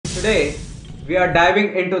Today, we are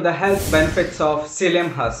diving into the health benefits of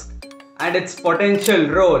psyllium husk and its potential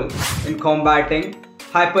role in combating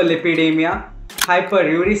hyperlipidemia,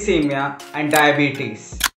 hyperuricemia, and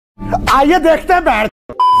diabetes.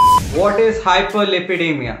 What is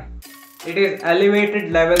hyperlipidemia? It is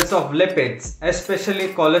elevated levels of lipids, especially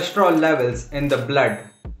cholesterol levels in the blood.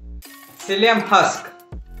 Psyllium husk,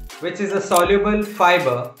 which is a soluble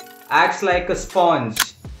fiber, acts like a sponge,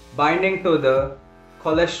 binding to the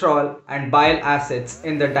cholesterol and bile acids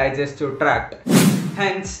in the digestive tract.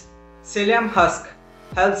 Hence, psyllium husk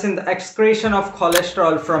helps in the excretion of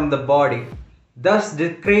cholesterol from the body, thus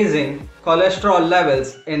decreasing cholesterol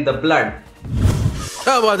levels in the blood.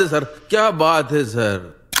 क्या बात है sir, क्या बात है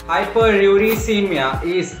sir. Hyperuricemia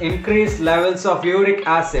is increased levels of uric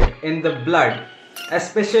acid in the blood,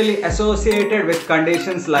 especially associated with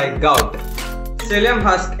conditions like gout. Psyllium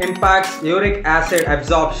husk impacts uric acid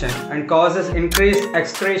absorption and causes increased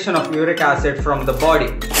excretion of uric acid from the body.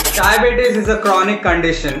 Diabetes is a chronic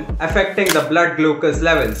condition affecting the blood glucose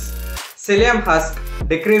levels. Psyllium husk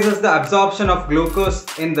decreases the absorption of glucose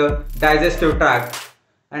in the digestive tract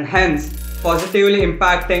and hence positively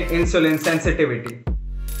impacting insulin sensitivity.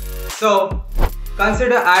 So,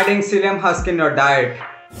 consider adding psyllium husk in your diet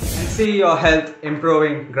and see your health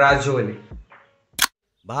improving gradually.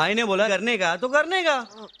 भाई ने बोला करने का तो करने का,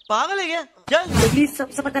 पागल है क्या? चल प्लीज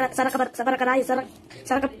सबर कराइए sir,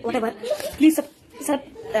 whatever. Please sir,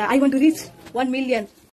 I want to reach 1 million.